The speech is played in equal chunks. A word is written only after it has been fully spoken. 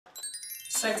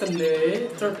Second day,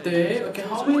 third day. Okay,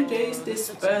 how many days they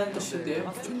spent the day?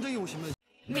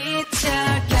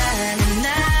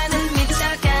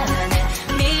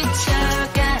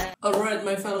 Alright,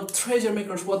 my fellow treasure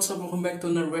makers, what's up? Welcome back to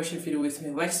another reaction video with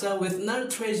me, Lexa, with another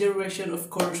treasure reaction.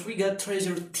 Of course, we got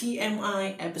treasure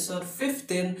T.M.I episode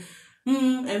 15.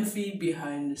 MV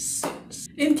behind the scenes.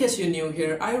 In case you're new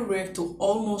here, I react to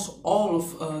almost all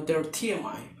of their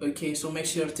T.M.I. Okay, so make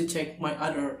sure to check my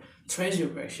other treasure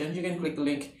reaction. You can click the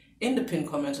link in the pinned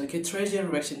comments. Okay, treasure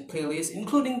reaction playlist,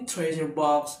 including treasure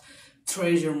box,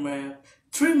 treasure map,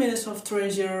 3 minutes of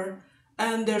treasure,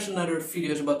 and there's another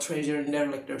videos about treasure in there,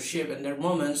 like their ship and their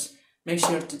moments. Make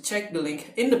sure to check the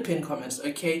link in the pinned comments.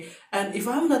 Okay, and if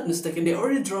I'm not mistaken, they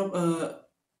already dropped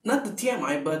not the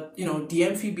T.M.I, but you know, the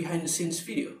MV behind the scenes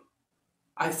video.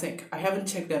 I think I haven't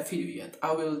checked that video yet.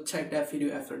 I will check that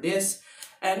video after this.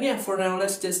 And yeah, for now,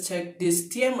 let's just check this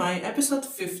T.M.I episode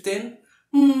 15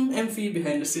 MV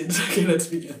behind the scenes. Okay, let's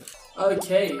begin.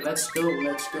 Okay, let's go.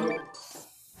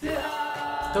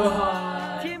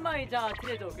 TMI자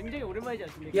트레저 굉장히 오랜만이지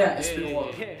않습니까? Yeah, it's been a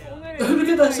while. Look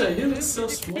at that shot, you look so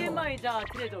small. TMI자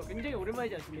트레저 굉장히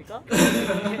오랜만이지 않습니까?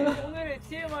 오늘의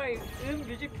TMI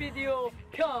뮤직비디오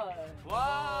편.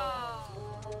 와.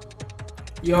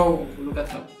 Yo, look at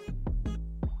him.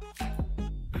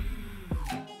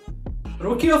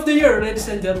 Rookie of the year, ladies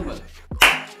and gentlemen.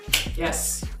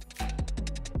 Yes.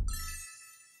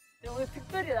 오늘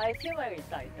특별히 나의 TMI가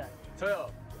있다 일단. 저요.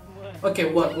 Okay,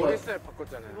 what? 머리스타일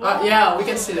바꿨잖아요. Yeah, we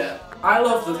can see that. I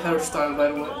love the hairstyle, by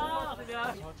the way.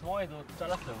 정원이도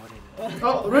잘랐어요 머리.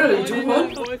 Oh, really?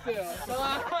 Jungwon?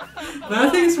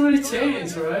 Nothing's really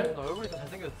changed, right? 얼굴이 더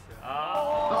잘생겼어요.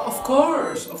 Of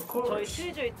course. 저희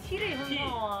트레저의 T를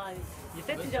형성한 이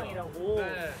세트장이라고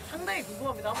상당히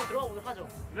궁금합니다. 한번 들어가 보도록 하죠.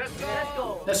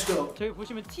 Let's go. 저기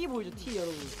보시면 T 보이죠? T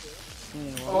여러분.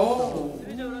 오.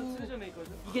 트레저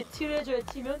메이커죠? 이게 트레저의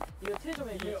T면 이거 트레저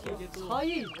메이커의 T.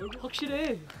 사이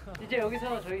확실해. 이제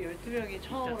여기서 저희 12명이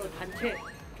처음으로 단체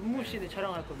분무씬을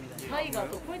촬영할 겁니다. 사이가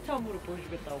또 포인트 안무를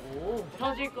보여주겠다고.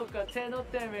 터질 것 같아 너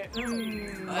때문에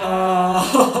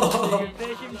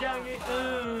내 심장이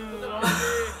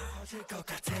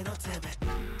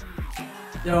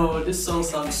Yo, this song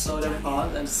sounds so damn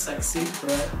hot and sexy,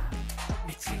 right?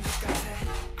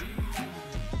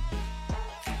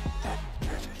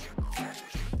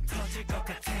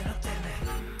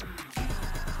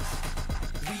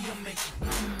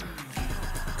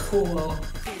 Cool.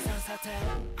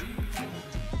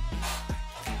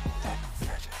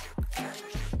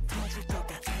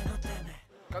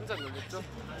 깜짝 놀랐죠?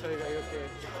 저희가 이렇게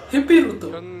Hippie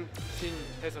Ruto.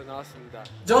 변신해서 나왔습니다.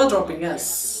 Jaw dropping,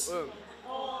 yes.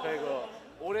 그리고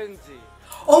오렌지.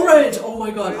 Orange! Oh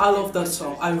my god, I love that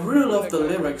song. I really love the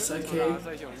lyrics, okay?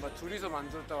 막 둘이서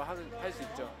만들었다고 할 수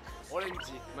있죠.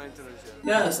 오렌지 많이 들어주세요.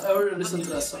 Yes, I already listened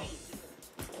to that song.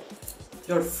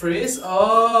 Your freeze?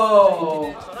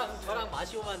 Oh! 저랑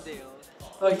맛이 오만데요.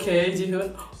 Okay,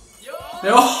 지훈.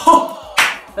 Yo!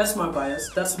 That's my bias.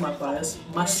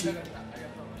 맛이.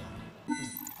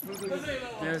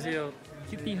 안녕하세요.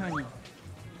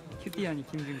 큐티하니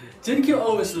김준규. Jinkyu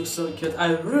always looks so cute.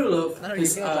 I really love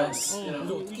his eyes. You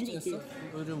know.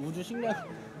 요즘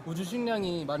우주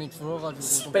식량이 많이 줄어가지고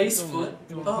Space food.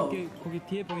 Oh. 거기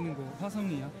뒤에 보이는 거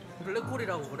화성이야.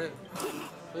 블랙홀이라고 그래.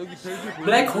 여기 별들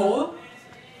Black hole?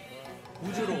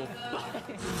 우주로.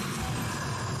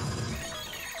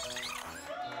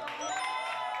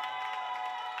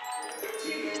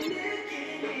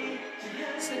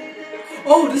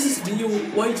 Oh, this is the new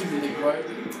YG building, right?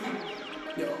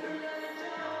 Yo.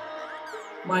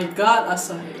 My god,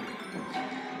 Asahi.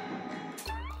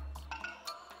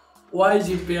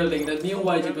 YG building, the new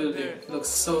YG building looks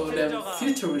so damn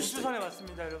futuristic.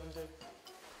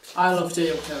 I love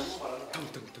Jaehyuk.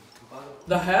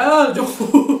 The hell, Joe?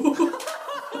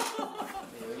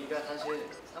 여기가 사실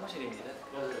사무실입니다.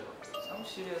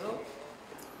 사무실에서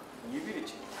뮤비를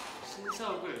찍고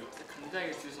신사옥을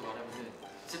간단하게 줄여서 말하면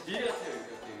진짜 미래 같아요.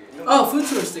 이렇게. Oh,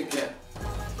 futuristic, yeah.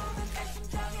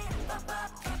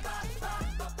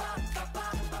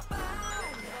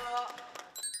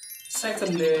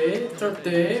 Second day, third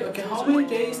day. Okay, how many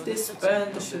days they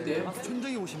spent the shoot there?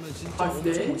 5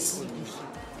 days.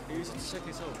 여기서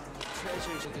시작해서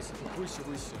트레저를 시작해서 보이시죠.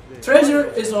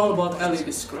 Treasure is all about LED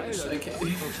screens. Okay.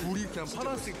 우리 그냥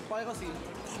파란색, 빨간색.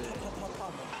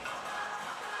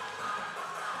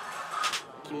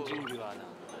 김준규와 나.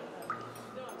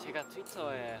 제가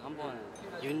트위터에 한번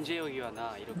윤재혁이와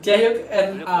나 이렇게. Jaehyuk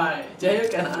and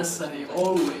Asahi,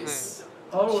 always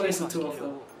the two of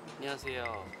them.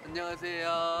 안녕하세요.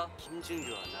 안녕하세요.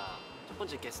 김준규와 나 첫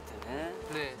번째 게스트는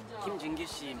네. 김진규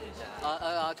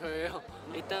씨입니다. 저예요.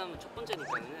 일단 첫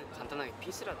번째니까는 간단하게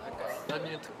피스라도 할까요? 난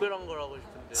이제 특별한 걸 하고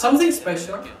싶은데. Something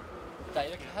special? 자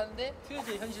이렇게 하는데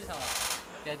트레저의 현실 상황.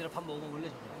 얘들아 밥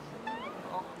먹어볼래?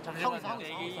 잠시만요.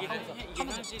 이게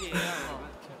현실이에요.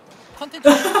 컨텐츠.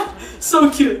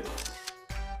 So cute.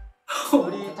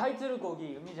 우리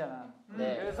타이틀곡이 음이잖아.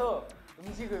 네. 그래서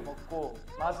음식을 먹고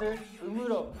맛을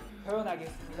음으로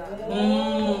표현하겠습니다.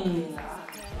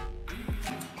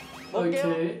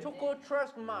 Okay. 초코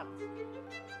트러스트 맛.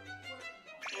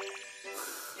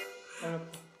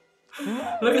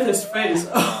 Look at his face.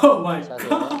 Oh my god.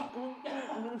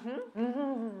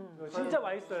 이거 진짜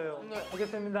맛있어요.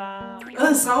 먹겠습니다.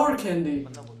 And sour candy.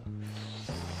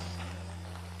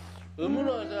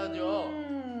 음으로 하셔야죠.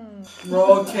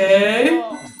 Okay.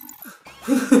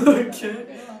 Okay.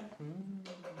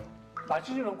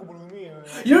 마시지 않고 뭘 의미해요.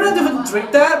 You don't even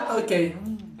drink that? Okay.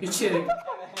 You're cheating.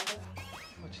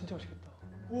 진짜 맛있겠다.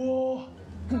 우와.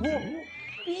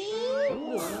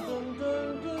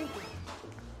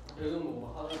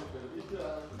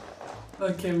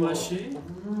 Okay, Mashi.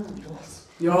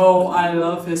 Yo, I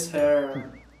love his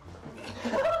hair.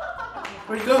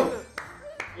 Where'd you go?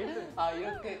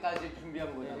 이렇게까지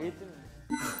준비한 거야.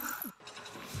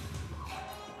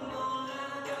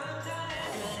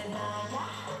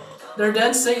 Their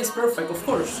dancing is perfect, of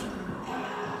course.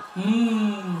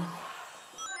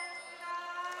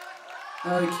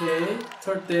 Okay,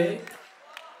 third day.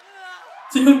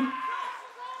 Dude.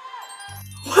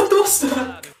 What was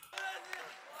that?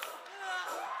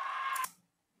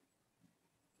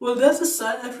 Well, that's a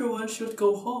sign everyone should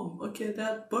go home. Okay,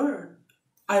 that bird.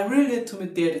 I really need to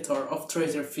meet the editor of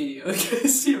Treasure Video. Okay,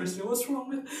 seriously, what's wrong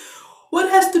with... What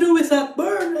has to do with that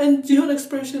bird and Jihoon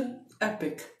expression?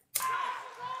 Epic.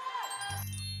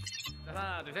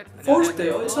 하나 둘 셋. Fourth day,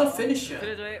 oh, it's not finished yet.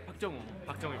 트레저의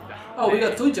박정우입니다. Oh, we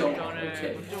got two Jong. 저는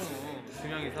Okay. 박정우 두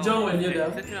명이서 정우 and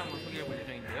Yuda. 세트를 한번 소개해 볼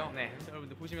예정인데요. 네,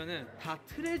 여러분들 보시면은 다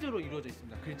트레저로 이루어져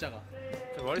있습니다. 글자가.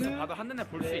 저 머리에서 봐도 한눈에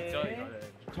볼 수 있죠, 이거를.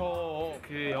 저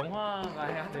그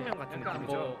영화가의 한 명 같은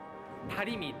느낌이죠.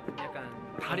 다리밑, 약간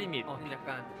다리밑.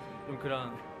 약간 좀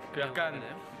그런 약간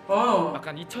Oh,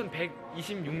 약간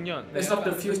 2126년. it's like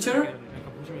the future?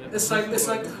 약간 보시면 It's like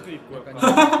수도 있고 약간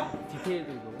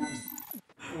디테일도 있고.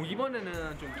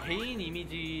 이번에는 좀 개인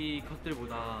이미지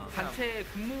것들보다 단체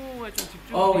근무에 좀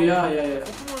집중. Oh, yeah.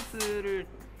 퍼포먼스를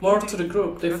More to the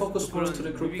group. They focus more to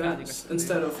the group dance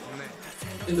instead of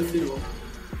individual.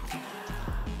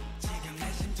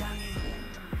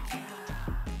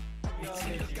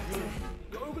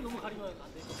 얼굴 너무 가리면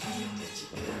안 돼.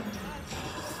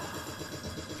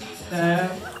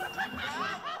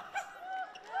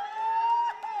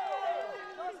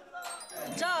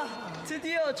 자,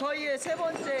 드디어 저희의 세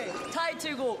번째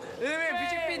타이틀곡 음의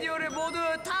뮤직비디오를 모두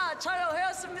다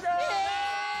촬영해왔습니다.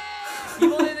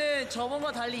 이번에는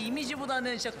저번과 달리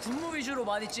이미지보다는 진짜 군무 위주로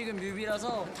많이 찍은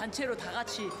뮤비라서 단체로 다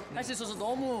같이 할 수 있어서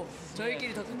너무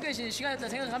저희끼리 더 끈끈해지는 시간이었다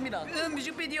생각합니다.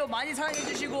 뮤직비디오 많이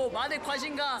사랑해주시고 많은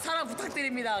관심과 사랑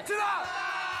부탁드립니다.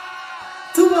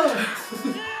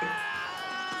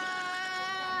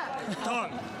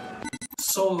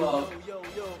 So loud. Yo,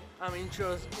 I'm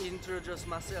introduce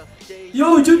myself.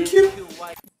 Yo, you're cute.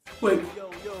 Wait. Yo,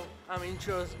 I'm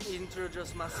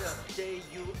introduce myself.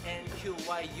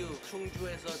 JUNQYU.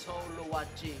 충주에서 서울로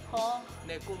왔지.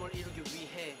 내 꿈을 이루기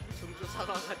위해 충주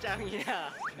사과가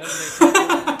짱이야.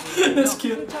 That's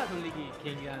cute. 차 돌리기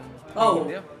계기한 Oh.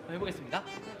 인데요. 한번 해보겠습니다.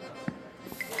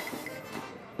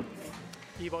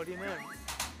 이 머리는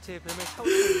제 별명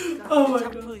차우니까 Oh my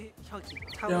god. 차프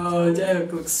혁이. Yo, Jae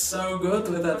looks so good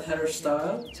with that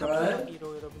hairstyle, right?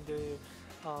 차프혁이로 여러분들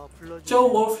불러주세요. Joe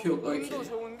Wolfhyuk, okay.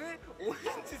 좋은데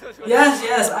오렌지 더 좋아.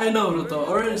 Yes, I know, Ruto.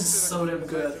 Orange is so damn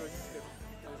good.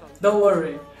 Don't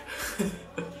worry.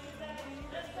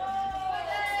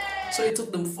 So it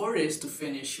took them 4 days to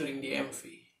finish shooting the MV.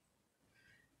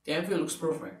 The MV looks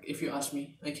perfect, if you ask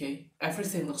me. Okay,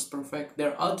 everything looks perfect.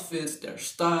 Their outfits, their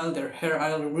style, their hair.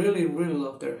 I really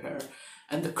love their hair.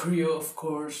 And the choreo, of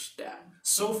course. Damn.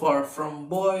 So far, from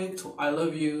Boy to I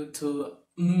Love You to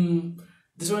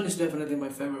this one is definitely my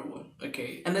favorite one.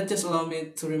 Okay, and that just allow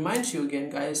me to remind you again,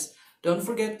 guys. Don't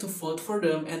forget to vote for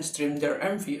them and stream their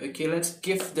MV. Okay, let's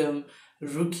give them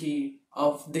Rookie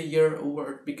of the Year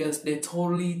award because they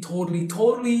totally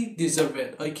deserve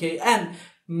it. Okay, and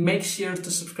make sure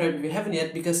to subscribe if you haven't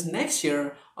yet because next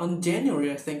year on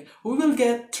January I think we will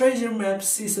get Treasure Map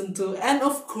Season 2 and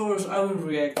of course I will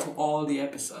react to all the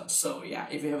episodes. So yeah,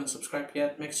 if you haven't subscribed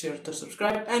yet, make sure to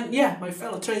subscribe. And yeah, my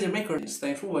fellow treasure makers,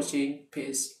 thanks for watching.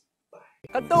 Peace.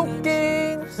 Bye.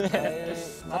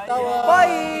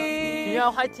 준이야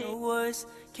화이팅. No words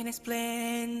can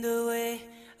explain the way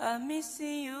I'm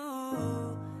missing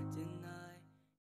you.